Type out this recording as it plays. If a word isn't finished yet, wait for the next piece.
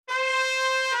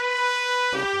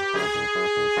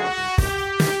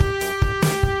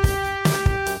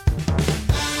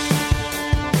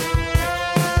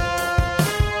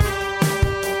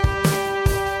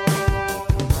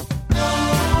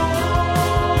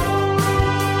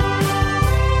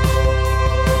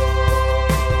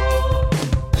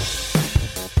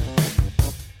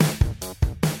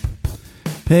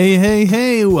Hey, hey,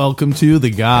 hey, welcome to the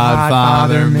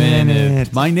Godfather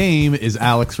Minute. My name is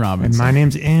Alex Robinson. And my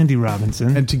name's Andy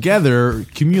Robinson. And together,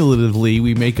 cumulatively,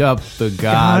 we make up the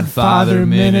Godfather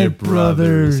Minute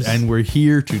Brothers. And we're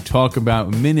here to talk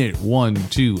about minute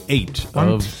 128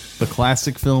 of the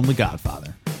classic film, The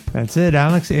Godfather. That's it,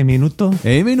 Alex. E minuto.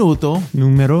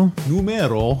 Numero.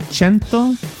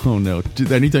 100. Oh, no.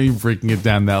 Anytime you're breaking it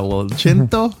down that low.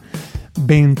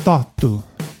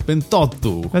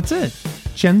 128. That's it.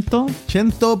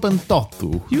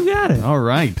 128. You got it. All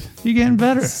right. You're getting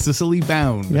better. Sicily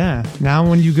bound. Yeah. Now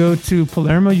when you go to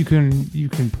Palermo, you can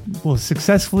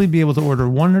successfully be able to order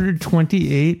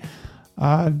 128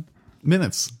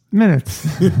 minutes. I was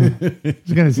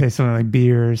going to say something like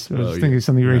beers. I was thinking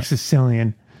something very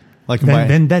Sicilian. Like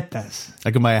vendettas.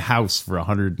 I can buy a house for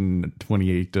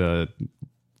 128 oh,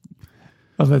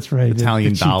 that's right.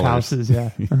 Italian the cheap dollars. Houses, yeah.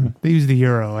 They use the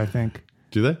euro, I think.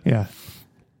 Do they? Yeah.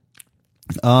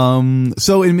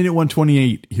 So in minute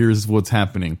 128, here's what's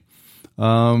happening.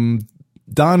 Don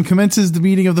commences the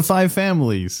meeting of the five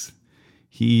families.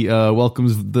 He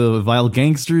welcomes the vile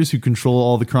gangsters who control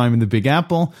all the crime in the Big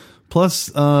Apple,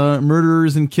 plus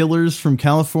murderers and killers from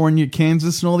California,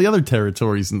 Kansas, and all the other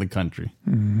territories in the country.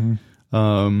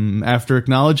 Mm-hmm. After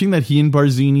acknowledging that he and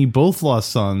Barzini both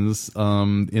lost sons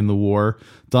in the war,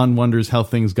 Don wonders how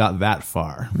things got that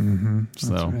far. Mm-hmm.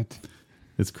 So right.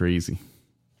 It's crazy.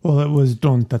 Well, it was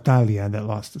Don Tatalia that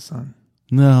lost a son.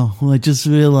 No, well, I just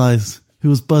realized it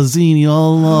was Barzini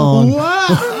all along.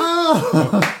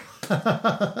 Wow!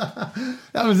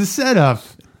 That was a setup.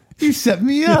 You set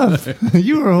me up.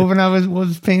 You were hoping I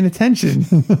was paying attention.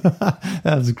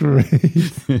 That was great.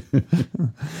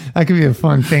 That could be a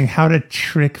fun thing. How to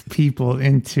trick people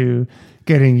into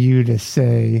getting you to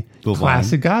say the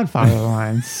classic Godfather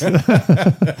lines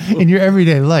in your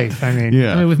everyday life. I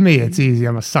mean, with me, it's easy.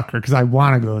 I'm a sucker because I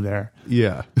want to go there.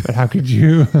 Yeah. But how could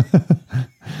you?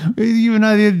 You and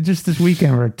I just this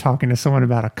weekend were talking to someone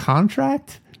about a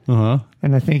contract. Uh-huh.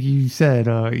 And I think you said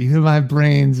either my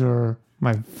brains or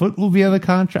my foot will be on the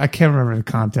contract. I can't remember the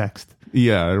context.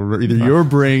 Yeah, either your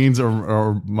brains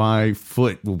or my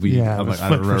foot will be. Yeah, I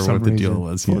don't remember what the deal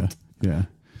was. Foot. Yeah.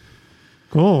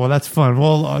 Cool. Well, that's fun.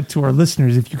 Well, to our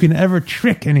listeners, if you can ever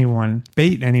trick anyone,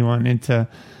 bait anyone into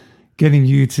getting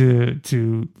you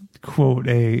to quote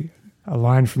a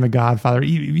line from The Godfather,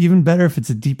 even better if it's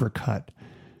a deeper cut.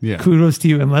 Yeah. Kudos to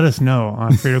you, and let us know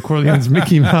on Fredo Corleone's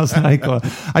Mickey Mouse Nightclub.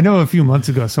 I know a few months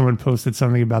ago someone posted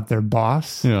something about their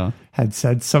boss had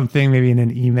said something maybe in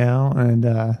an email, and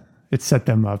it set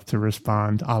them up to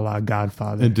respond a la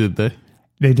Godfather. And did they?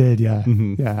 They did, yeah.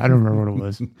 Mm-hmm. Yeah, I don't remember what it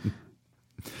was.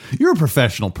 You're a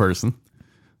professional person.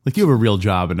 Like, you have a real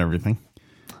job and everything.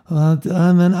 Well,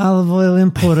 I'm an olive oil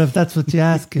importer, if that's what you're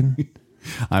asking.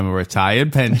 I'm a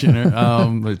retired pensioner,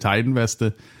 retired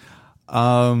investor.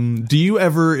 Do you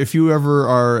ever, if you ever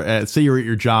are say you're at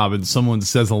your job and someone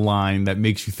says a line that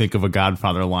makes you think of a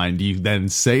Godfather line, do you then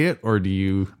say it, or do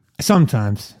you?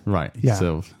 Sometimes. Right. Yeah.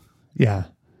 So. Yeah.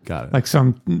 Got it. Like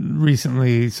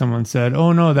recently someone said,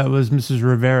 oh no, that was Mrs.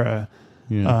 Rivera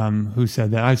who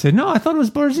said that. I said, no, I thought it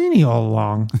was Barzini all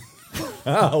along.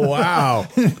 Oh, wow.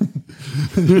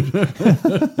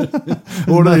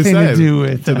 What do they say? To do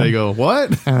with, Did they go, what?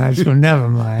 And I just go, never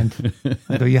mind.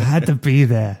 I go, you had to be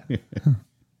there.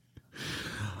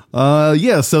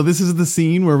 So this is the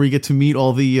scene where we get to meet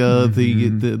all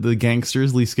the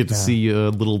gangsters. At least get to see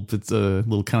little bits,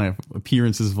 little kind of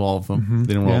appearances of all of them. Mm-hmm.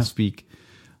 They don't all speak.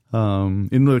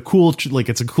 In the cool, like,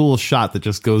 it's a cool shot that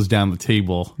just goes down the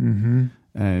table. Mm-hmm.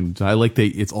 And I like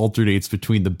that it alternates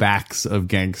between the backs of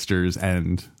gangsters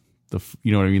and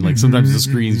you know what I mean? Like, sometimes the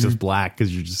screen's just black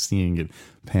because you're just seeing it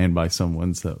panned by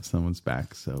someone's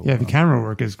back. So yeah, the camera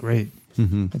work is great.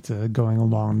 Mm-hmm. It's going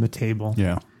along the table.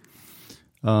 Yeah.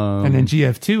 And in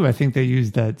GF2, I think they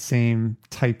used that same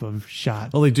type of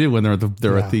shot. Oh, they did when they're at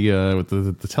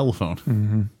the telephone.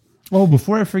 Mm-hmm. Oh,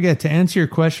 before I forget, to answer your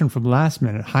question from last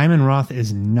minute, Hyman Roth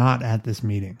is not at this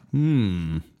meeting.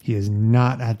 He is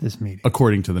not at this meeting.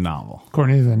 According to the novel.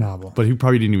 According to the novel. But he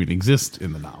probably didn't even exist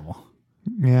in the novel.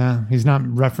 Yeah, he's not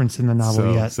referenced in the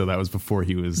novel yet. So that was before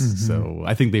he was. Mm-hmm. So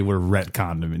I think they would have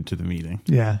retconned him into the meeting.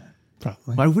 Yeah,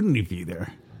 probably. Why wouldn't he be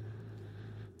there?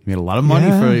 He made a lot of money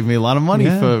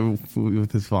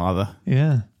with his father.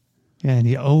 Yeah. Yeah, and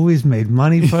he always made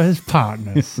money for his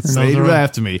partners. Say it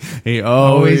after me. He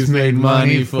always made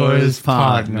money for his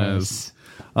partners.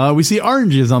 We see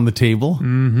oranges on the table,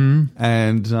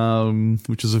 and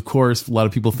which is, of course, a lot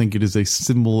of people think it is a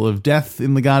symbol of death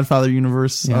in the Godfather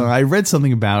universe. Yeah. I read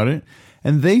something about it,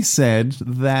 and they said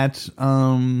that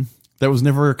that was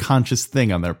never a conscious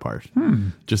thing on their part.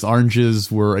 Just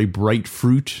oranges were a bright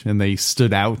fruit, and they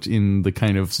stood out in the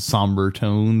kind of somber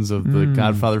tones of the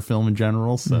Godfather film in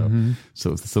general. So,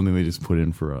 so it's something they just put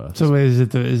in for us. So is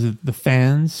it the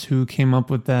fans who came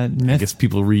up with that myth? I guess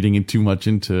people reading it too much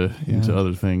into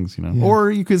other things,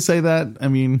 Or you could say that, I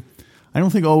mean, I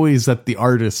don't think always that the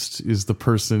artist is the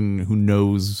person who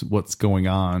knows what's going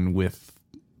on with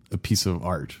a piece of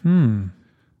art.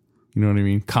 You know what I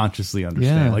mean? Consciously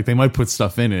understand. Yeah. Like they might put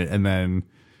stuff in it and then,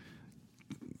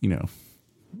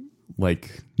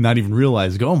 like not even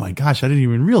realize, oh my gosh, I didn't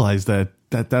even realize that's,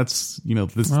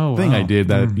 this thing I did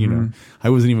that, I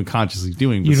wasn't even consciously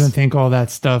doing. You don't think all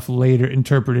that stuff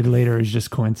interpreted later is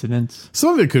just coincidence?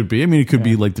 Some of it could be. I mean, it could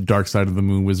be like the Dark Side of the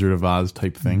Moon, Wizard of Oz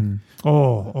type thing.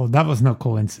 Oh, that was no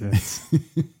coincidence.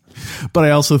 But I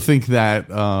also think that,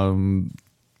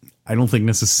 I don't think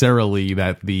necessarily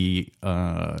that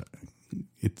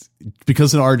it's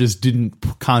because an artist didn't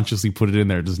consciously put it in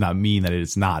there does not mean that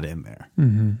it's not in there. You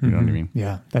know what I mean?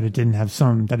 Yeah, that it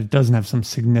doesn't have some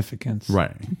significance,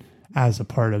 right, as a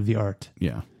part of the art.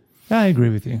 Yeah, I agree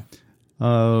with you.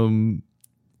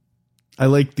 I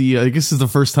like I guess this is the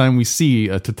first time we see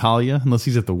Tatalia, unless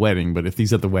he's at the wedding. But if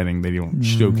he's at the wedding, they don't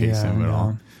showcase him at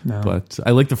all. No. But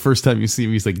I like the first time you see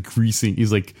him, he's like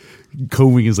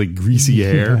combing his like greasy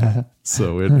hair. Yeah.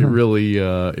 So it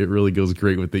really goes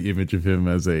great with the image of him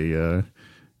as a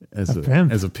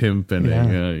pimp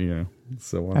and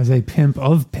so on. As a pimp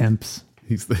of pimps.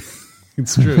 It's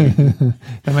true.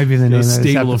 That might be the name of this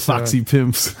stable episode. of foxy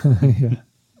pimps. Yeah.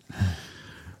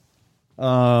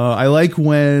 I like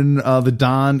when the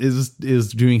Don is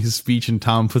doing his speech and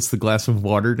Tom puts the glass of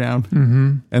water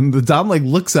down, and the Don like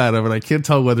looks at him, and I can't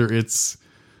tell what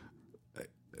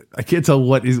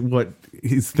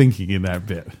he's thinking in that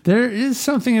bit. There is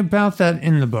something about that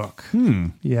in the book.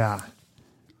 Yeah,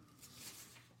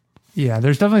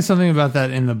 there's definitely something about that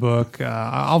in the book.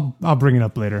 I'll bring it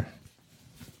up later.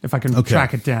 If I can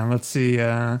track it down. Let's see.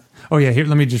 Here,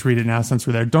 let me just read it now since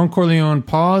we're there. Don Corleone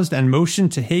paused and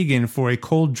motioned to Hagen for a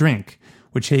cold drink,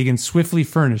 which Hagen swiftly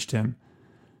furnished him.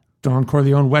 Don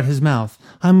Corleone wet his mouth.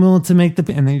 I'm willing to make and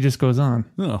then he just goes on.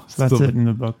 Oh, so that's it in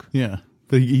the book. Yeah.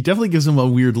 But he definitely gives him a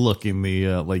weird look in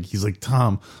the, he's like,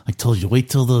 Tom, I told you, wait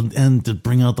till the end to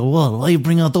bring out the water. Why you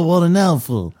bring out the water now,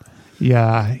 fool?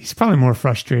 Yeah, he's probably more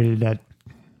frustrated at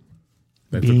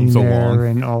that being took him so there long.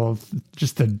 and all of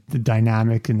just the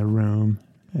dynamic in the room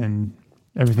and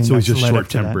everything. So he's that's just led up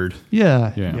to that. short-tempered.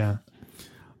 Yeah.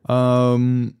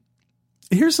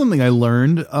 Here's something I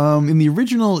learned. In the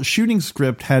original shooting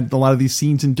script had a lot of these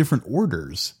scenes in different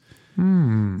orders.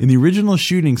 In the original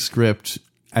shooting script,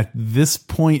 at this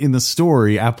point in the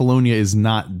story, Apollonia is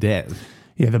not dead.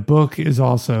 Yeah, the book is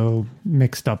also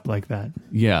mixed up like that.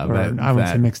 Yeah, or I would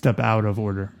say mixed up out of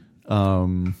order.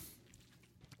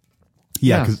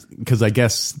 Because I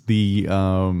guess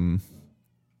I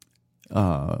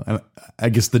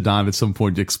guess the Don at some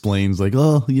point explains like,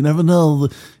 oh, you never know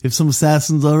if some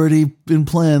assassin's already been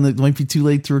planned. It might be too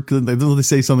late to. They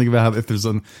say something about how if there's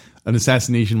an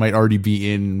assassination might already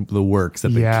be in the works that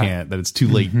they can't, that it's too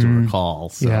late to recall.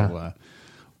 So,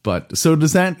 so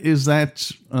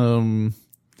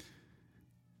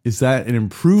is that an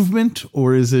improvement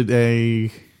or is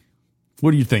it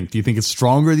what do you think? Do you think it's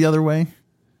stronger the other way?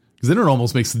 Because then it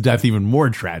almost makes the death even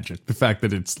more tragic. The fact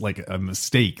that it's like a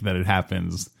mistake that it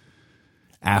happens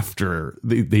after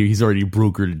he's already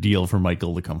brokered a deal for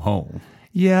Michael to come home.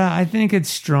 Yeah, I think it's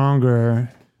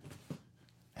stronger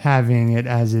having it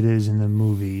as it is in the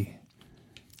movie.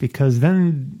 Because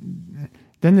then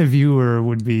the viewer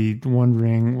would be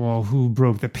wondering, well, who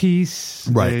broke the peace?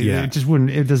 Right, It just wouldn't.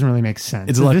 It doesn't really make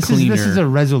sense. It's a lot cleaner. This is a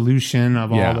resolution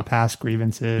of all the past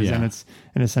grievances, and it's,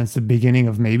 in a sense, the beginning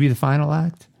of maybe the final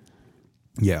act.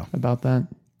 Yeah, about that.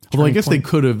 Although I guess they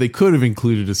could have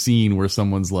included a scene where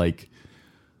someone's like,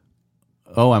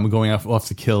 "Oh, I'm going off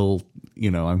to kill."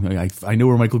 I know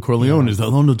where Michael Corleone is.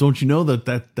 Oh no, don't you know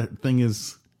that thing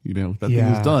is thing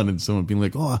is done? And someone being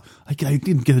like, "Oh, I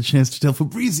didn't get a chance to tell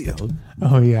Fabrizio."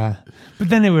 Oh yeah, but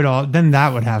then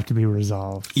that would have to be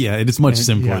resolved. Yeah, it is much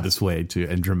simpler this way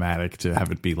and dramatic to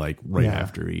have it be like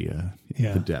after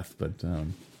the death, but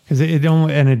because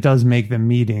it does make the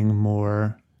meeting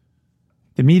more.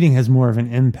 The meeting has more of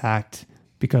an impact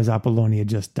because Apollonia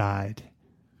just died.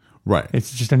 Right.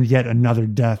 It's just yet another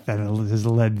death that has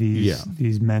led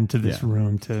these men to this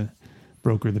room to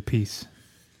broker the peace.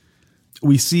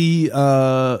 We see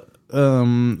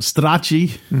Strachey,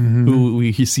 who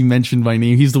we see mentioned by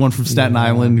name. He's the one from Staten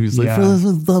Island who's like,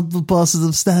 the bosses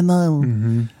of Staten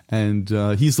Island. And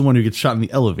he's the one who gets shot in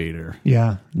the elevator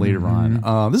later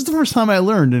on. This is the first time I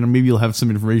learned, and maybe you'll have some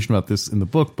information about this in the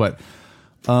book, but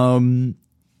I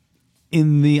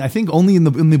think only in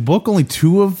the book, only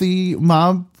two of the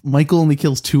mob, Michael only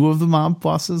kills two of the mob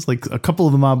bosses. Like a couple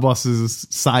of the mob bosses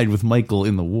side with Michael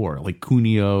in the war, like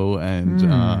Cuneo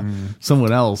and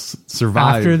someone else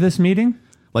survived after this meeting.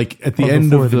 Like at the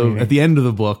end of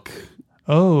the book.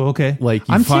 Oh, okay. Like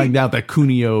you find out that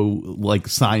Cuneo like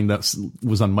signed up,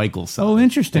 was on Michael's side. Oh,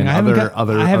 interesting. I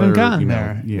haven't gotten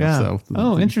there. Yeah. So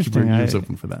interesting. Keep your ears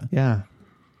open for that. Yeah.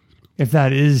 If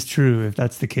that is true, if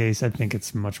that's the case, I think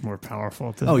it's much more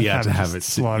powerful to have it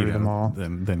slaughter them all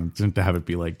than to have it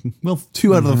be like, well,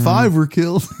 2 out of the 5 were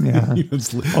killed. Yeah.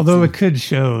 Although it could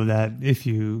show that if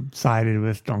you sided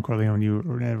with Don Corleone,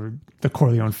 or the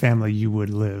Corleone family, you would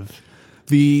live.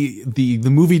 The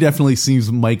movie definitely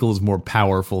seems Michael is more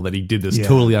powerful, that he did this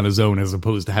totally on his own as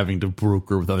opposed to having to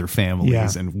broker with other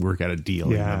families and work out a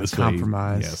deal. Yeah, this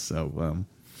compromise. So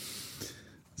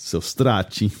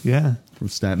Strachey. Yeah. From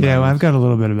Staten Island. Yeah, well, I've got a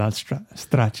little bit about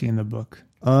Strachey in the book.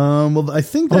 Well, I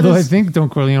think I think Don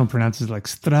Corleone pronounces like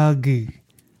Stragi.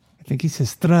 I think he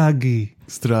says Stragi.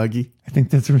 Stragi. I think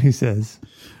that's what he says.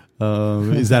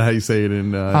 Is that how you say it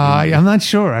in? I'm not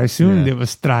sure. I assumed it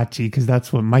was Strachey because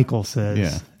that's what Michael says.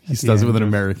 Yeah, he does it with an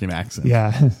American accent.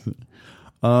 Yeah.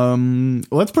 Well,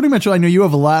 that's pretty much all. I know you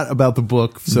have a lot about the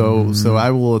book, so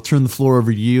I will turn the floor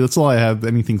over to you. That's all I have.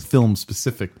 Anything film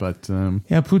specific, but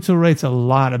Puzo writes a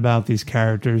lot about these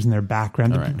characters and their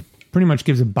background. Right. Pretty much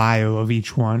gives a bio of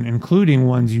each one, including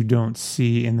ones you don't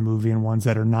see in the movie and ones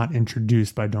that are not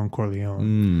introduced by Don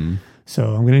Corleone.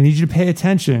 So I'm going to need you to pay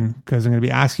attention because I'm going to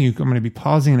be asking you. I'm going to be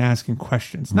pausing and asking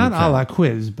questions, not a la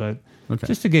quiz, but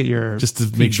just to get your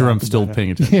make sure I'm still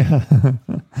paying attention. Yeah.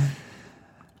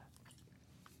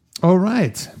 All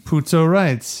right. Puzo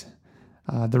writes,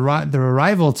 the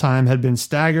arrival time had been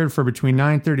staggered for between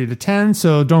 9:30 to 10,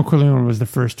 so Don Corleone was the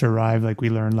first to arrive, like we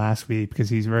learned last week, because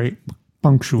he's very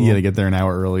punctual. Yeah, to get there an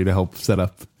hour early to help set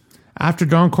up. After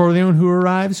Don Corleone, who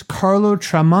arrives? Carlo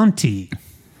Tramonti,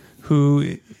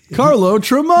 Carlo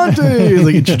Tramonti!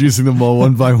 Like introducing them all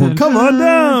one by one. Come on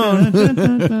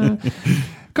down!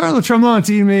 Carlo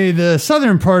Tramonti made the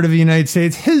southern part of the United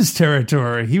States his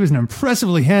territory. He was an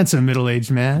impressively handsome middle-aged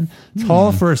man,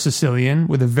 tall for a Sicilian,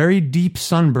 with a very deep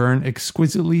sunburn,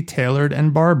 exquisitely tailored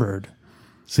and barbered.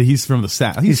 So he's from the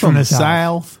South. He's from the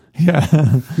South. Yeah.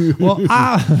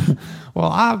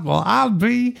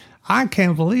 I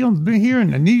can't believe I'm here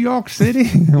in New York City.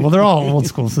 Well, they're all old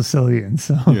school Sicilians.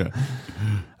 So. Yeah.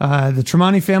 The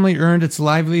Tremonti family earned its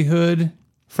livelihood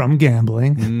from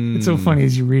gambling. It's so funny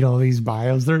as you read all these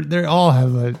bios. They all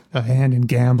have a hand in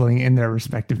gambling in their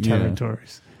respective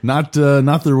territories. Not the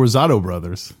Rosato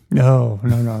brothers. No.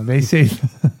 They save.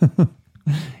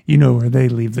 You know where they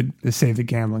save the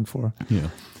gambling for. Yeah.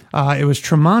 It was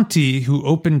Tremonti who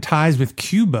opened ties with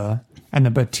Cuba and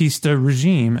the Batista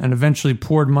regime, and eventually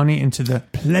poured money into the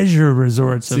pleasure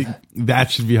resorts.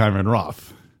 That should be Hyman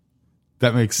Roth.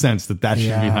 That makes sense. That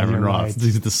should be Hyman Roth. Right.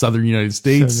 He's at the Southern United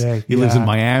States. So he lives in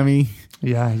Miami.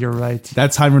 Yeah, you're right.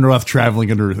 That's Hyman Roth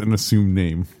traveling under an assumed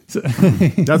name.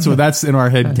 That's in our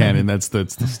head canon. That's the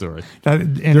story.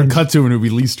 They're cut to him and it would be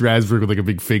Lee Strasberg with like a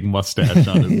big fake mustache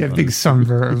on his big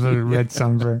sunburn, a red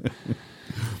sunburn.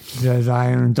 Says,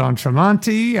 I am Don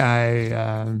Tremonti.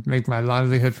 I make my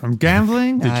livelihood from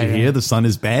gambling. Did you hear? The sun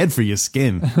is bad for your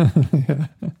skin.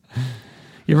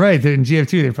 You're right. In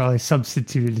GF2, they probably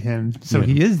substituted him. So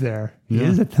he is there. He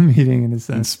is at the meeting in a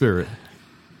sense. In spirit.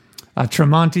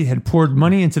 Tremonti had poured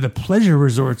money into the pleasure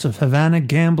resorts of Havana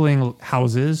gambling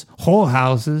houses, whole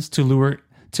houses, to lure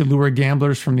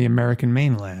gamblers from the American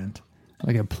mainland.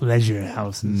 Like a pleasure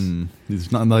houses.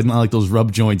 It's not like those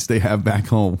rub joints they have back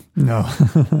home. No.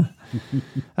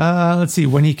 Let's see.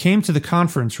 When he came to the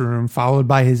conference room, followed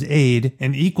by his aide,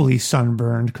 an equally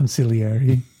sunburned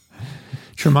consigliere,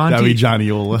 Tremonti. That'd be Johnny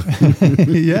Ola.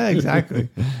 Yeah, exactly.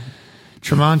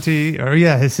 Tremonti,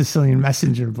 his Sicilian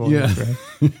messenger boy. Yeah. Right?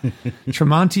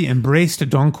 Tremonti embraced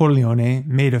Don Corleone,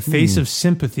 made a face of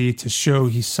sympathy to show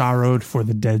he sorrowed for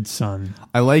the dead son.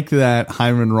 I like that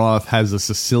Hyman Roth has a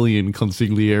Sicilian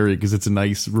consigliere because it's a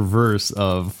nice reverse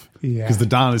of... Because the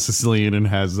Don is Sicilian and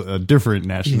has a different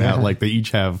nationality. Yeah. Like they're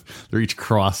each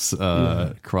cross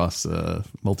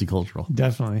multicultural.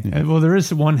 Definitely. Yeah. Well, there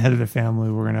is one head of the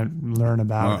family we're going to learn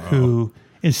about who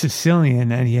is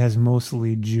Sicilian and he has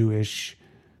mostly Jewish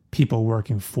people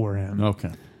working for him.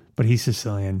 Okay. But he's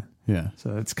Sicilian. Yeah.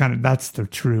 So that's the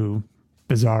true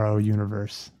Bizarro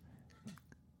universe.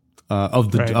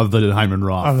 Of the Hyman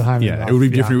Roth. Of the Hyman Roth, it would be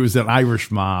different if it was an Irish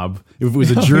mob. If it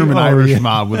was a German Irish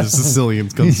mob with the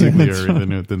Sicilians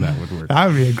consigliere, then that would work. That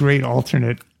would be a great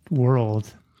alternate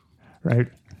world, right?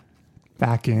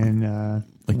 Back in...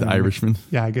 the Irishman?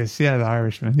 Yeah, I guess. Yeah, the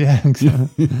Irishman. Yeah, I think so.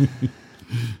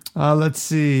 Let's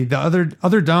see. The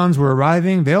other Dons were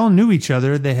arriving. They all knew each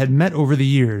other. They had met over the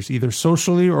years, either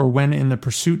socially or when in the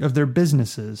pursuit of their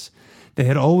businesses. They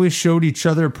had always showed each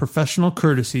other professional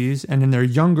courtesies, and in their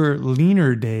younger,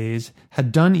 leaner days,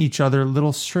 had done each other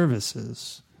little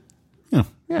services. Yeah.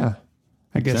 Yeah.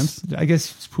 I guess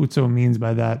Puzo means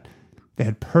by that they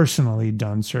had personally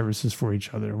done services for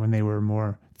each other when they were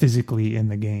more physically in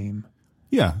the game.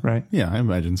 Yeah. Right? Yeah, I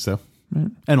imagine so.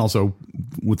 Right. And also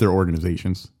with their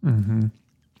organizations. Mm-hmm.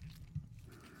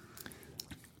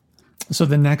 So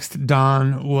the next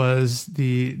Don was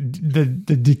the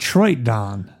Detroit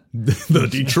Don. The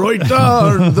Detroit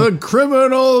Don, the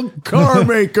criminal car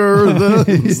maker.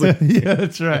 Yeah,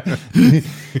 that's right.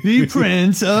 The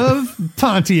Prince of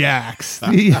Pontiacs.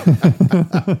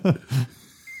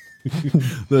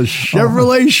 The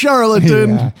Chevrolet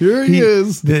charlatan. Yeah. Here he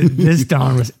is. This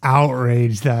Don was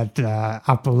outraged that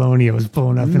Apollonia was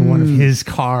blown up in one of his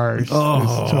cars.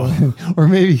 Oh. Or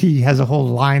maybe he has a whole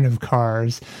line of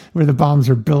cars where the bombs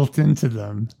are built into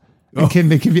them. They can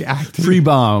be activated. Free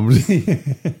bombs.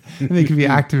 And they can be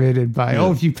activated by,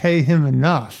 if you pay him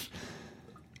enough,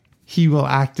 he will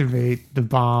activate the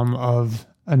bomb of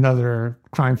another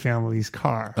crime family's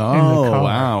car. Oh,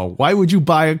 wow. Why would you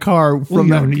buy a car from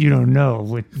that? You don't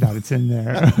know that it's in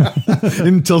there.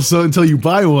 until you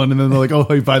buy one, and then they're like, oh,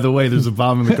 hey, by the way, there's a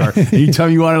bomb in the car.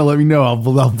 Anytime you want to let me know, I'll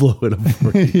blow it up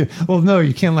for you. Well, no,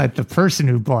 you can't let the person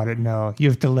who bought it know. You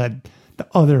have to let the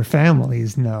other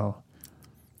families know.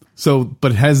 So,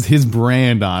 but it has his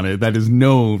brand on it that is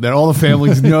known, that all the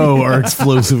families know are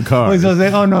explosive cars. So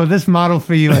say, oh no, this model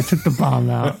for you, I took the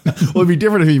bomb out. Well, it'd be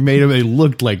different if you made them, they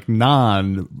looked like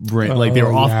non-brand, like they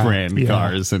were off-brand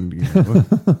cars. And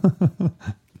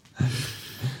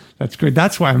That's great.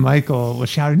 That's why Michael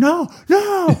was shouting, no.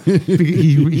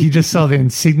 He just saw the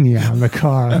insignia on the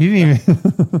car. He didn't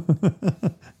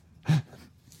even.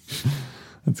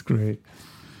 That's great.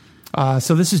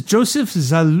 So this is Joseph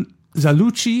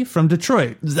Zalucci from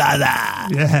Detroit. Zala.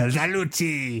 Yeah,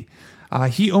 Zalucci.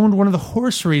 He owned one of the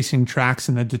horse racing tracks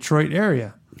in the Detroit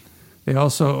area. They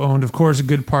also owned, of course, a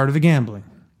good part of the gambling.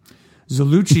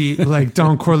 Zalucci, like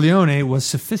Don Corleone, was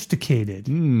sophisticated.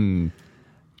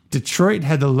 Detroit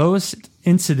had the lowest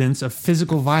incidence of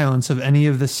physical violence of any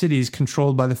of the cities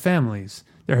controlled by the families.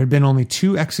 There had been only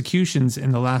 2 executions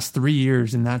in the last 3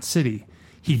 years in that city.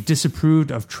 He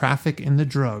disapproved of traffic in the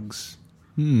drugs.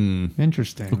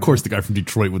 Interesting. Of course, the guy from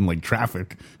Detroit wouldn't like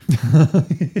traffic.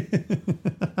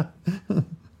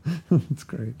 That's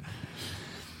great.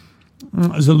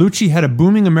 Zalucci had a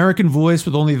booming American voice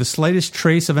with only the slightest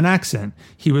trace of an accent.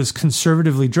 He was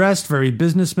conservatively dressed, very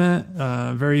businessman,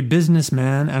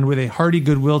 and with a hearty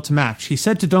goodwill to match. He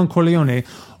said to Don Corleone,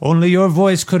 "Only your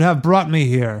voice could have brought me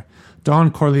here."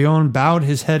 Don Corleone bowed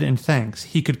his head in thanks.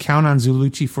 He could count on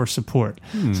Zalucci for support.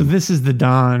 So this is the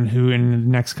Don who, in the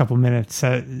next couple minutes,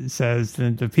 says,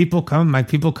 "The people come. My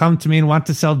people come to me and want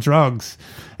to sell drugs,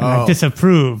 and I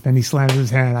disapprove." And he slams his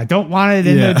hand. I don't want it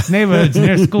in the neighborhoods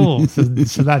near school. So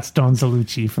that's Don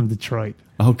Zalucci from Detroit.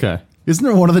 Okay. Isn't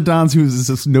there one of the Dons who's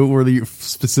just noteworthy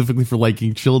specifically for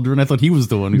liking children? I thought he was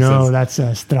the one who says... that's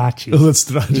Stracci. Oh, that's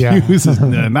Stracci. Yeah. Who says,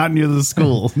 not near the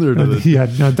school.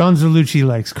 Don Zalucci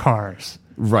likes cars.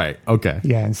 Right, okay.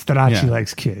 Yeah, and Stracci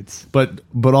likes kids. But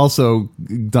also,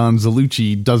 Don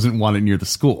Zalucci doesn't want it near the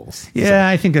schools. Yeah,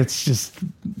 I think it's just...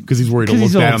 Because he's worried to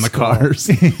look bad on the cars.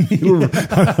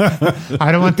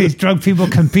 I don't want these drug people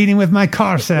competing with my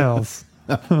car sales.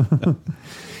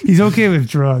 He's okay with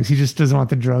drugs. He just doesn't want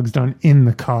the drugs done in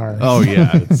the car. Oh, yeah.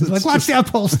 It's like, watch the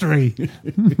upholstery.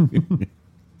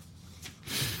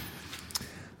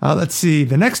 Let's see.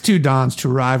 The next 2 Dons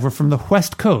to arrive were from the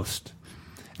West Coast.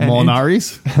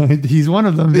 Molinaris? He's one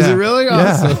of them. Is it really?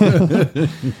 Awesome.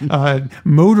 Yeah.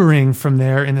 Motoring from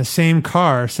there in the same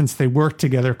car since they worked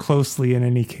together closely in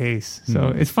any case. So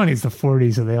it's funny. It's the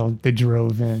 40s, so they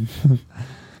drove in.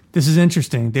 This is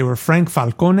interesting. They were Frank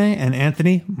Falcone and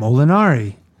Anthony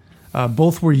Molinari.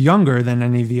 Both were younger than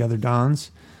any of the other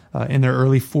Dons, in their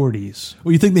early 40s.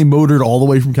 Well, you think they motored all the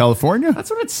way from California? That's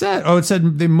what it said. Oh, it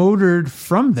said they motored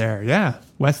from there. Yeah.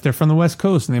 They're from the West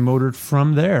Coast, and they motored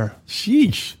from there.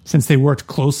 Sheesh. Since they worked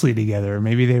closely together.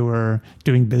 Maybe they were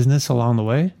doing business along the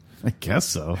way. I guess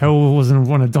so. Hell, it wasn't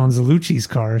one of Don Zalucci's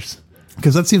cars.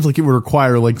 Because that seems like it would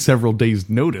require like several days'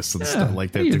 notice and stuff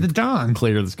like that. Hey, to the Don.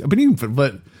 clear this.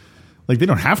 But like they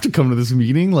don't have to come to this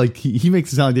meeting. Like he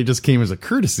makes it sound like they just came as a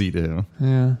courtesy to him.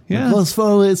 Yeah. Yeah. Like, well, as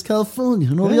far away as California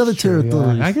and all the other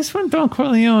territories. Yeah. I guess when Don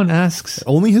Corleone asks.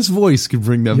 Only his voice could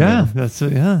bring them Yeah, there. that's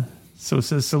it. Yeah. So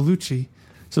says Salucci.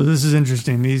 So this is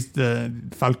interesting. The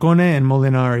Falcone and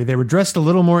Molinari, they were dressed a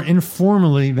little more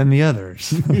informally than the others.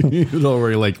 He's all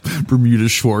wearing like Bermuda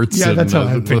shorts. Yeah, and, that's how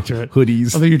I picture it.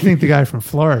 Hoodies. Although you'd think the guy from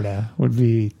Florida would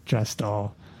be dressed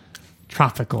all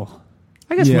tropical.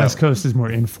 I guess West Coast is more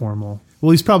informal.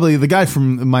 Well, he's probably the guy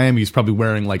from Miami. He's probably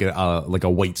wearing like a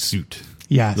white suit.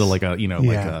 Yes. So like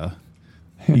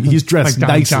he's dressed Like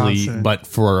Don Nicely, Johnson. but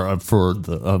for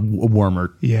a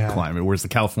warmer climate. Whereas the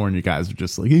California guys are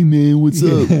just like, hey man, what's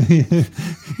up?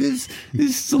 This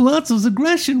Sollozzo's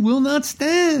aggression will not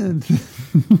stand.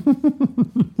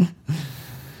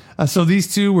 So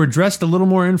these two were dressed a little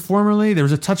more informally. There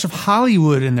was a touch of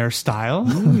Hollywood in their style.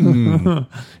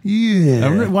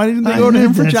 Yeah. Why didn't they go to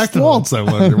him for Jack Waltz, I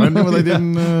wonder? Why didn't they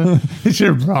didn't... They should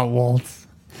have brought Waltz.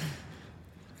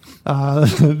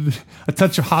 A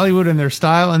touch of Hollywood in their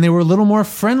style, and they were a little more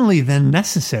friendly than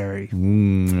necessary.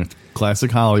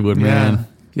 Classic Hollywood, man.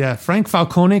 Yeah, Frank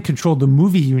Falcone controlled the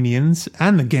movie unions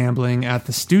and the gambling at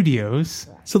the studios.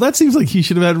 So that seems like he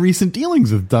should have had recent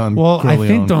dealings with Don Corleone. I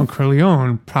think Don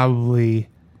Corleone probably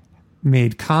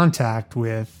made contact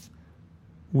with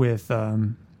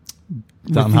Don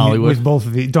Hollywood. With both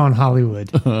of the Don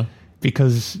Hollywood,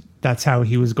 because that's how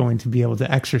he was going to be able to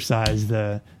exercise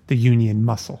the union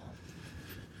muscle.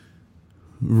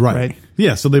 Right.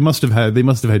 Yeah, so they must have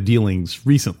had dealings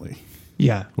recently.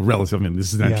 Yeah. Well, relatively. I mean,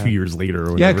 this is not 2 years later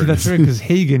or whatever. Yeah, because that's right, because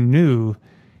Hagen knew.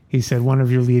 He said one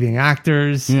of your leading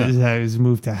actors has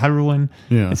moved to heroin.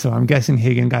 Yeah. And so I'm guessing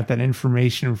Hagen got that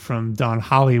information from Don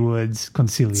Hollywood's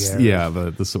consigliere. Yeah,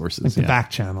 the sources. Like the back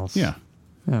channels. Yeah.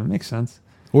 Yeah, makes sense.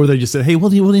 Or they just said, hey,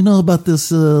 what do you know about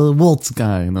this Waltz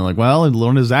guy? And they're like, well,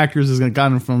 one of his actors has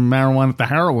gotten from marijuana to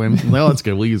heroin. Well, that's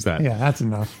good. We'll use that. Yeah, that's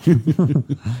enough.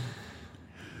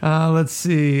 Let's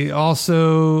see.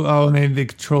 Also, and they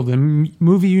control the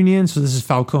movie union. So this is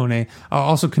Falcone.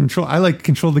 Also control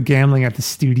the gambling at the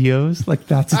studios. Like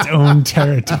that's its own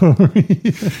territory.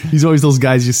 He's always those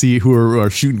guys you see who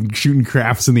are shooting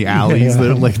crafts in the alleys. Yeah.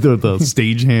 They're like the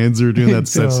stage hands are doing that.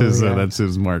 That's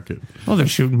his market. Well, they're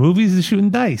shooting movies. They're shooting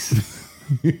dice.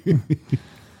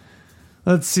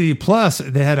 Let's see. Plus,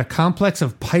 they had a complex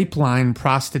of pipeline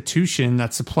prostitution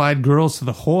that supplied girls to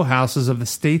the whole houses of the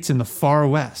states in the far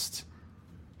west.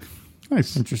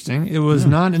 Nice. Interesting. It was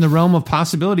not in the realm of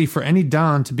possibility for any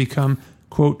Don to become,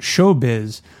 quote,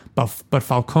 showbiz, but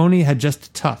Falcone had just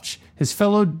a touch. His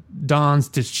fellow Dons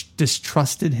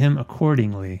distrusted him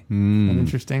accordingly.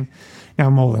 Interesting. Now,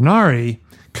 Molinari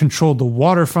controlled the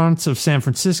waterfronts of San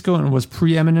Francisco and was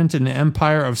preeminent in the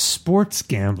empire of sports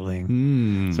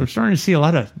gambling. So we're starting to see a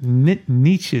lot of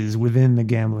niches within the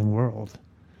gambling world.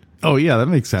 Oh, yeah, that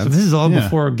makes sense. So this is all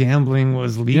before gambling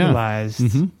was legalized.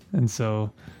 Yeah. And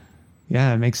so,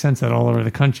 it makes sense that all over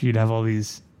the country you'd have all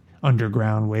these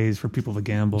underground ways for people to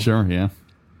gamble. Sure, yeah.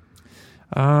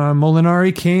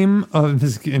 Molinari came of,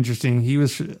 this is interesting,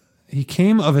 he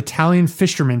came of Italian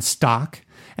fisherman stock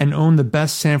and owned the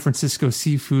best San Francisco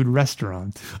seafood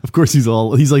restaurant. Of course, he's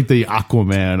like the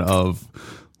Aquaman of,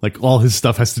 like, all his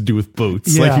stuff has to do with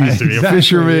boats. Yeah, like, he used to be a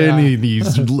fisherman. Yeah. He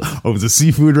owns a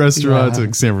seafood restaurant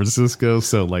in San Francisco.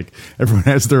 So, like, everyone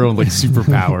has their own, like,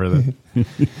 superpower.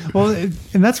 Well,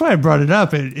 and that's why I brought it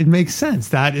up. It makes sense.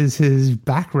 That is his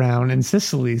background in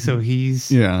Sicily. So he's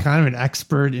kind of an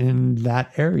expert in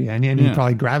that area. And he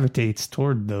probably gravitates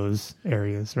toward those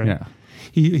areas, right? Yeah.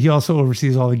 He also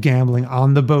oversees all the gambling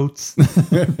on the boats,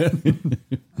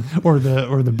 or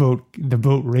the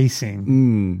boat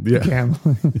racing.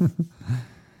 Gambling.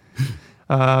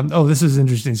 This is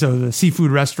interesting. So the seafood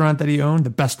restaurant that he owned,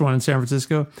 the best one in San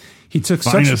Francisco, he took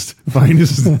finest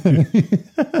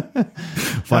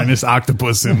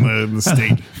octopus in the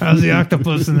state. How's the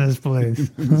octopus in this place?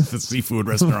 It's a seafood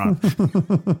restaurant.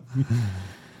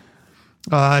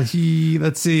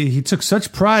 He took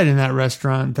such pride in that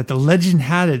restaurant that the legend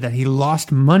had it that he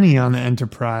lost money on the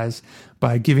enterprise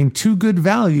by giving too good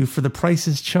value for the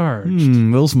prices charged.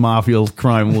 Those mafia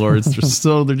crime lords,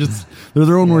 they're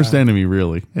their own worst enemy,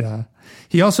 really. Yeah.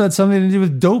 He also had something to do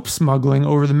with dope smuggling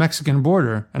over the Mexican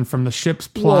border and from the ship's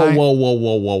ply.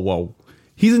 Whoa.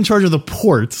 He's in charge of the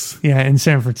ports. Yeah, in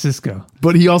San Francisco.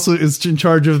 But he also is in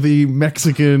charge of the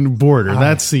Mexican border.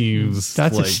 That seems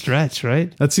that's a stretch,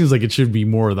 right? That seems like it should be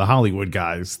more of the Hollywood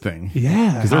guys thing.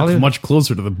 Yeah. Because they're much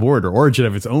closer to the border, or it should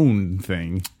have its own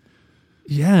thing.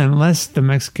 Yeah, unless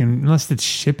it's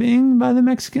shipping by the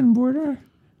Mexican border.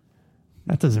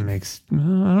 That doesn't I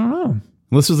don't know.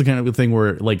 Well, this was the kind of thing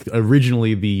where, like,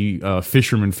 originally the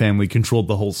fisherman family controlled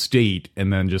the whole state,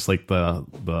 and then just like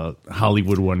the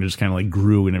Hollywood one just kind of like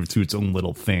grew into its own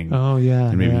little thing. Oh yeah,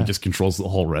 and maybe yeah. it just controls the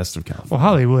whole rest of California. Well,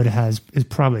 Hollywood is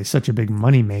probably such a big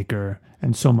moneymaker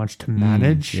and so much to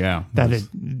manage. Yeah, that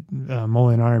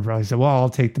Molinari probably said, "Well, I'll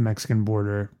take the Mexican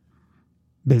border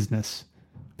business,"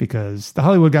 because the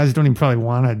Hollywood guys don't even probably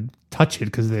want to touch it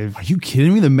because they've. Are you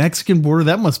kidding me? The Mexican border?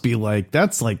 That must be like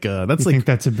that's like think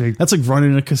that's a big. That's like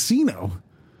running a casino.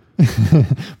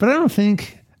 But I don't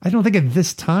think at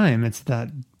this time it's that.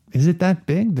 Is it that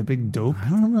big? The big dope? I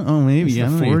don't know. Oh, maybe.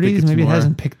 It's the 40s. Maybe it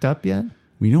hasn't picked up yet.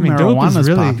 We know marijuana's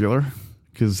popular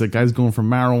because the guy's going from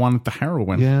marijuana to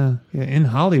heroin. Yeah, in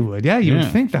Hollywood. Yeah, you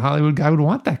would think the Hollywood guy would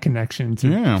want that connection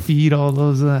to feed all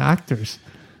those actors.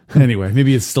 Anyway,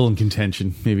 maybe it's still in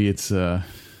contention. Maybe it's.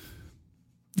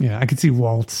 Yeah, I could see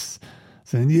Waltz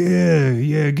saying,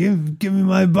 "Yeah, give me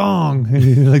my bong,"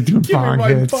 like doing bong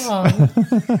hits.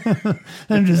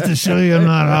 And just to show you I'm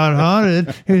not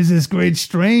hot-hearted, here's this great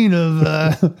strain of.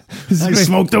 I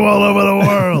smoked them all over the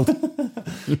world.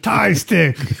 Thai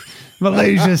stick,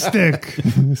 Malaysia stick,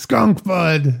 skunk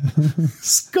bud,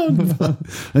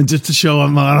 and just to show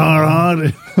I'm not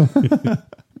hard-hearted.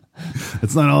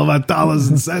 It's not all about dollars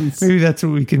and cents. Maybe that's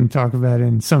what we can talk about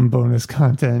in some bonus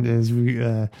content is we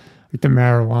like the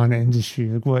marijuana industry.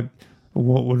 Like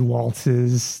what would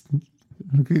Waltz's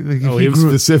like him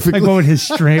specifically? Like what would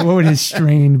his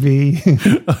strain be?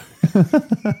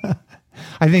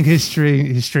 I think his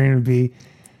strain would be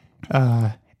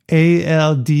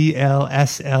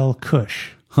ALDLSL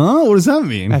Kush. Huh? What does that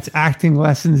mean? That's acting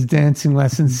lessons, dancing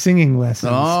lessons, singing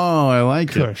lessons. Oh, I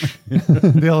like Kush.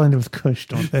 They all end with Kush,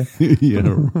 don't they? Yeah.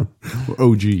 Or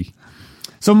OG.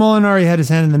 So Molinari had his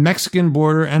hand in the Mexican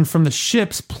border and from the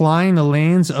ships plying the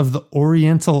lanes of the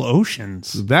Oriental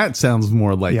Oceans. That sounds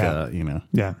more like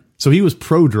Yeah. So he was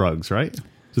pro-drugs, right?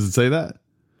 Does it say that?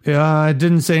 Yeah, I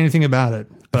didn't say anything about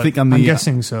it. But I think I'm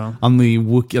guessing so. On the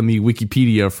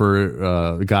Wikipedia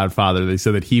for Godfather, they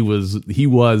said that he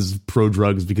was pro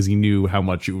drugs because he knew how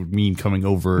much it would mean coming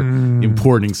over,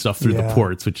 importing stuff through the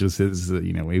ports, which is his.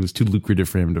 It was too lucrative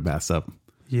for him to pass up.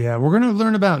 Yeah, we're going to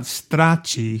learn about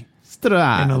Stracci in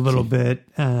a little bit,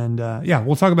 and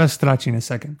we'll talk about Stracci in a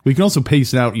second. We can also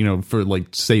pace it out, for like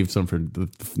save some for the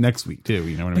next week too.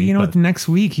 You know what I mean? But next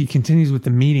week he continues with the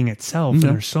meeting itself, and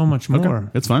there's so much more. Okay.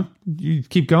 That's fine. You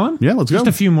keep going? Yeah, let's go. Just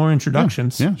a few more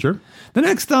introductions. Yeah, sure. The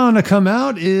next Don to come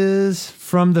out is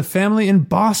from the family in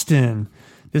Boston.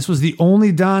 This was the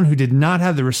only Don who did not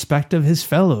have the respect of his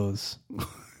fellows.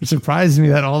 It surprised me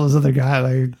that all those other guys,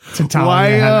 like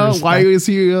Tatali, why is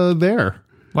he there?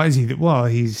 Why is he? Well,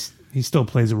 he still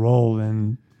plays a role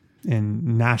in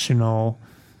national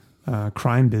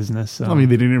crime business. So. I mean,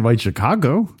 they didn't invite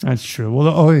Chicago. That's true.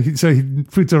 Well,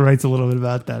 Puto writes a little bit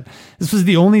about that. This was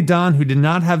the only Don who did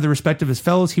not have the respect of his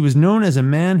fellows. He was known as a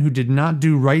man who did not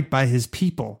do right by his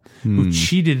people, who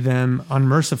cheated them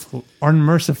unmercifully.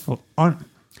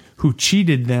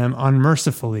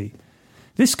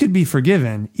 This could be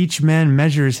forgiven. Each man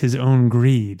measures his own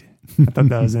greed. I thought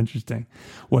that was interesting.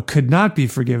 What could not be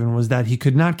forgiven was that he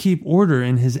could not keep order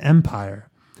in his empire.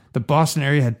 The Boston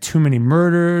area had too many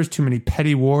murders, too many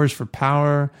petty wars for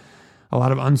power, a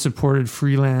lot of unsupported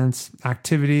freelance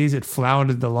activities. It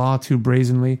flouted the law too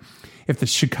brazenly. If the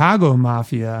Chicago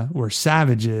mafia were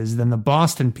savages, then the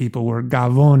Boston people were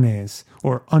gavones,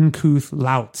 or uncouth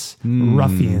louts,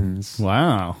 ruffians.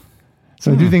 Wow.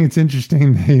 So I do think it's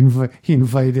interesting that he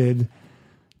invited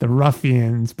the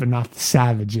ruffians, but not the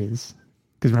savages.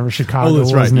 Because remember, Chicago. Oh,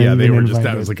 that's right. Yeah, they were invited.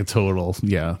 That was like a total.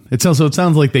 Yeah. It sounds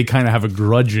like they kind of have a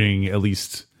grudging, at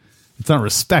least. It's not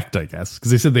respect, I guess, because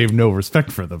they said they have no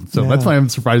respect for them. So that's why I'm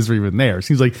surprised they're even there. It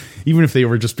seems like even if they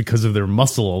were just because of their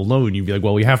muscle alone, you'd be like,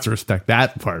 well, we have to respect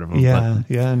that part of them.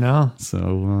 No.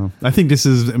 So I think this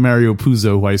is Mario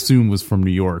Puzo, who I assume was from New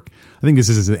York. I think this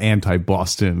is an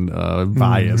anti-Boston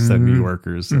bias that New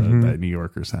Yorkers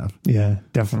have. Yeah,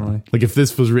 definitely. Like if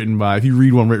this was if you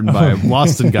read one written by a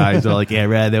Boston guy, they're like, yeah,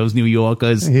 right, those New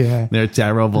Yorkers, they're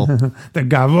terrible. The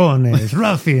Gavones,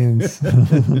 ruffians.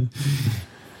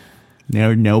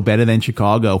 They're no better than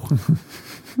Chicago.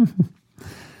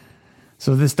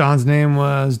 So this Don's name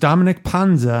was Dominic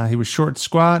Panza. He was short,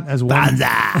 squat. As one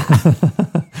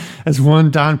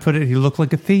Don put it, he looked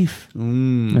like a thief.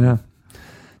 Yeah.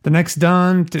 The next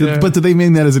Don... but do they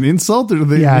mean that as an insult? Or do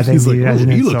they, yeah, he's like,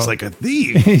 he looks like a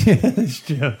thief. Yeah, that's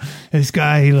true. This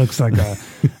guy, he looks like a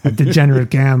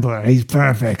degenerate gambler. He's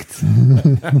perfect.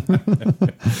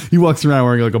 He walks around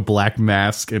wearing like a black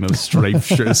mask and a striped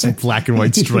shirt, a black and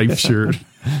white striped shirt.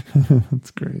 That's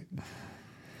great.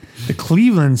 The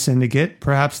Cleveland Syndicate,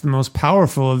 perhaps the most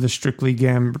powerful of the strictly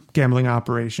gambling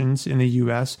operations in the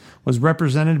U.S., was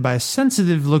represented by a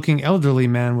sensitive-looking elderly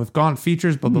man with gaunt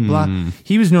features, blah, blah, blah.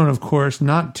 He was known, of course,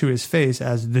 not to his face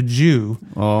as the Jew,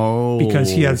 because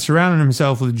he had surrounded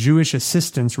himself with Jewish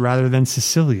assistants rather than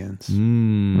Sicilians.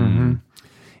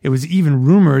 It was even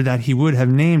rumored that he would have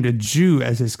named a Jew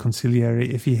as his consigliere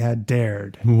if he had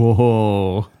dared.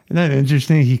 Whoa. Isn't that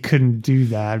interesting? He couldn't do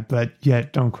that, but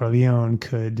yet Don Corleone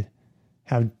could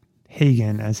have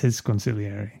Hagen as his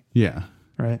consigliere. Yeah.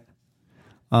 Right?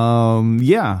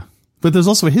 Yeah. But there's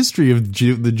also a history of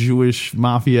the Jewish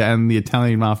mafia and the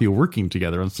Italian mafia working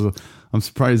together. So I'm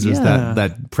surprised there's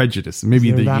that prejudice. Maybe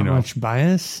Is there that much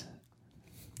bias?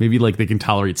 Maybe like they can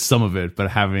tolerate some of it, but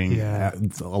having a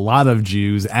lot of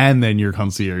Jews and then your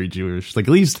consigliere Jewish, like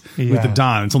at least with the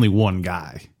Don, it's only one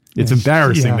guy. It's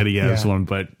embarrassing that he has one,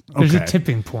 but okay. There's a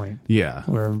tipping point. Yeah.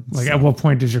 Where, like, at what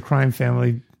point does your crime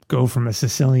family go from a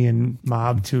Sicilian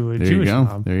mob to a Jewish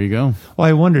mob? There you go. Well,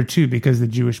 I wonder, too, because the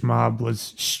Jewish mob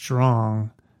was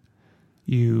strong,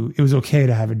 it was okay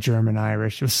to have a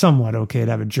German-Irish. It was somewhat okay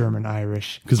to have a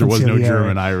German-Irish. Because there was no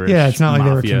German-Irish. Yeah, it's not like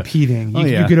they were competing.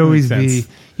 You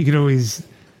could always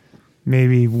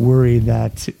maybe worry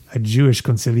that a Jewish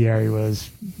consigliere was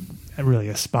really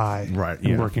a spy, right?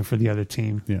 And working for the other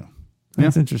team. Yeah,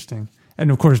 that's interesting.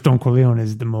 And of course, Don Corleone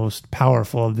is the most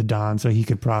powerful of the Dons, so he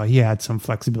had some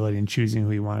flexibility in choosing who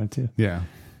he wanted to. Yeah.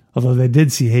 Although they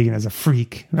did see Hagen as a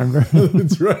freak, remember?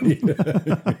 That's right.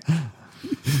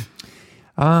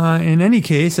 In any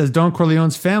case, as Don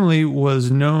Corleone's family was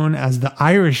known as the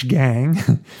Irish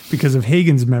Gang because of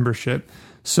Hagen's membership,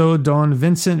 so Don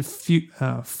Vincent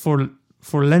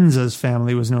Forlenza's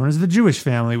family was known as the Jewish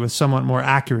family with somewhat more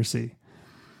accuracy.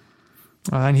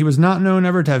 And he was not known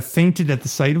ever to have fainted at the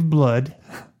sight of blood,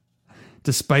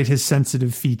 despite his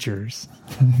sensitive features.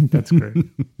 That's great.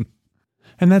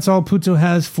 And that's all Puzo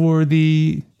has for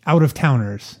the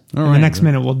out-of-towners. In the next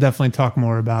minute, we'll definitely talk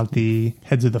more about the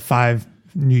heads of the 5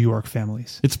 New York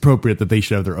families. It's appropriate that they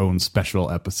should have their own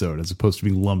special episode as opposed to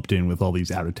being lumped in with all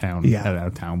these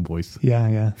out-of-town boys.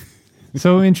 Yeah.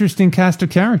 So interesting cast of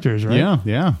characters, right?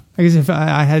 Yeah. I guess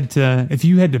if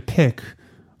you had to pick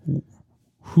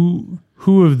who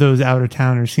of those out of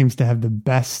towners seems to have the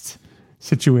best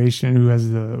situation,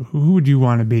 who would you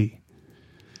want to be?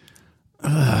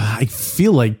 I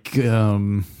feel like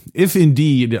if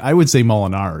indeed, I would say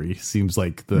Molinari seems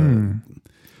like the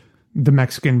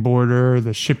Mexican border,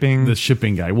 the shipping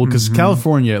guy. Well, because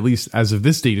California, at least as of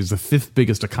this date, is the 5th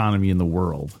biggest economy in the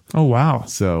world. Oh, wow.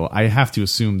 So I have to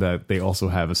assume that they also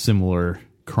have a similar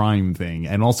crime thing.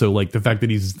 And also like the fact that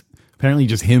he's apparently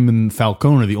just him and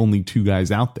Falcone are the only 2 guys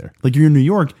out there. Like you're in New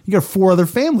York, you got 4 other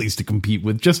families to compete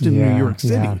with just in New York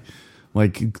City. Yeah.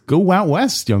 Like go out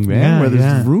west, young man, where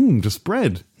there's room to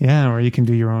spread. Yeah, where you can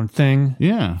do your own thing.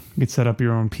 Yeah. You can set up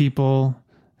your own people.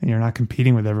 And you're not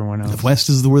competing with everyone else. The West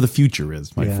is where the future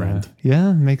is, my friend.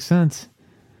 Yeah, makes sense.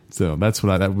 So that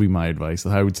would be my advice.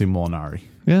 I would say Molinari.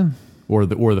 Yeah. Or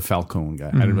the Falcone guy.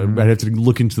 I'd have to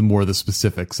look into more of the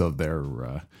specifics of their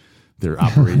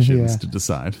operations to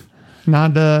decide.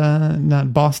 Not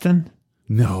Boston?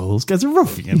 No, those guys are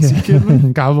ruffians. You kidding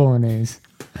me? Bolognese.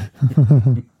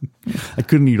 I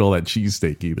couldn't eat all that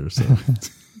cheesesteak either. So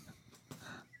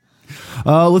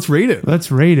let's rate it.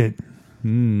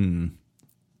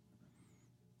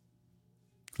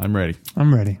 I'm ready.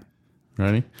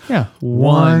 Ready? Yeah.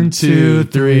 1, 2,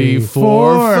 3,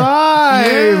 4,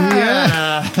 5.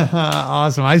 Yeah.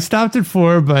 Awesome. I stopped at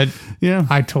 4, but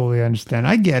I totally understand.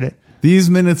 I get it. These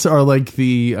minutes are like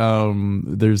the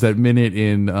there's that minute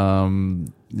in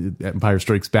Empire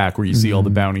Strikes Back where you see all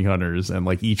the bounty hunters and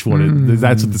like each one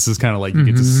that's what this is kind of like. You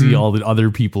get to see all the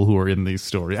other people who are in these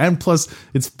stories, and plus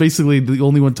it's basically the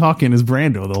only one talking is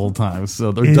Brando the whole time,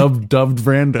 so they're dubbed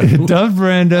Brando. Dubbed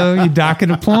Brando. You dock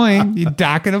at a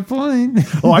point.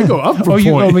 Oh, I go up a point.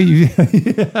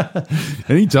 Yeah.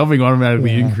 Any dubbing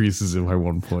automatically increases it by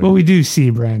 1 point. Well, we do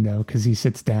see Brando because he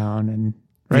sits down and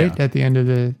at the end of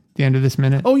this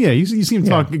minute. Oh yeah, you see him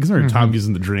talking because Tom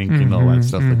using the drink and all that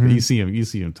stuff. Like that. You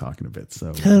see him talking a bit. So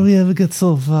how do we ever get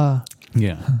so far?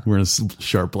 Yeah, wearing a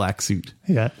sharp black suit.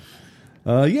 Yeah.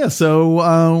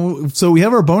 So we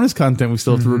have our bonus content we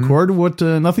still have to record. What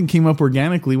nothing came up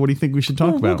organically. What do you think we should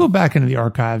talk about? We'll go back into the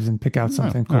archives and pick out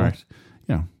something cool. All right.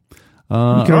 Yeah.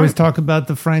 We can always talk about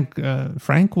the Frank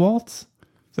Waltz.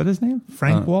 Is that his name?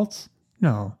 Frank Waltz?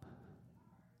 No.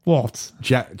 Waltz.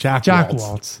 Jack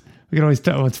Waltz. We can always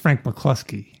tell it's Frank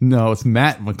McCluskey. No, it's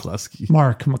Matt McCluskey.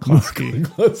 Mark McCluskey.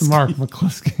 It's Mark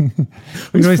McCluskey.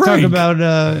 We can always talk about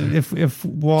if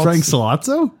Waltz. Frank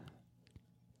Salazzo?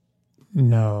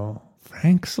 No.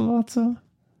 Frank Salazzo?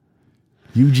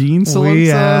 Eugene selects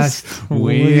us.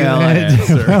 We'll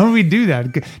answer. How do we do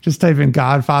that? Just type in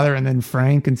Godfather and then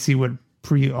Frank and see what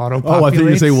pre-auto populates. Oh, I thought you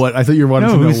were saying what? I thought you wanted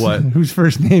to know what. Whose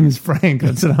first name is Frank?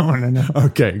 That's what I want to know.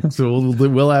 Okay, so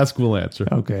we'll ask, we'll answer.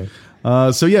 Okay.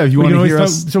 So yeah, if you want to hear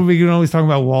us, so we can always talk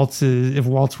about Waltz's if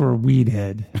Waltz were a weed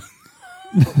head.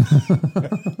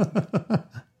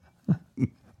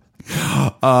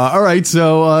 All right.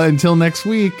 So until next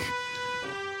week,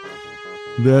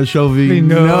 there shall be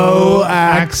no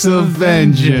acts of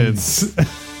vengeance.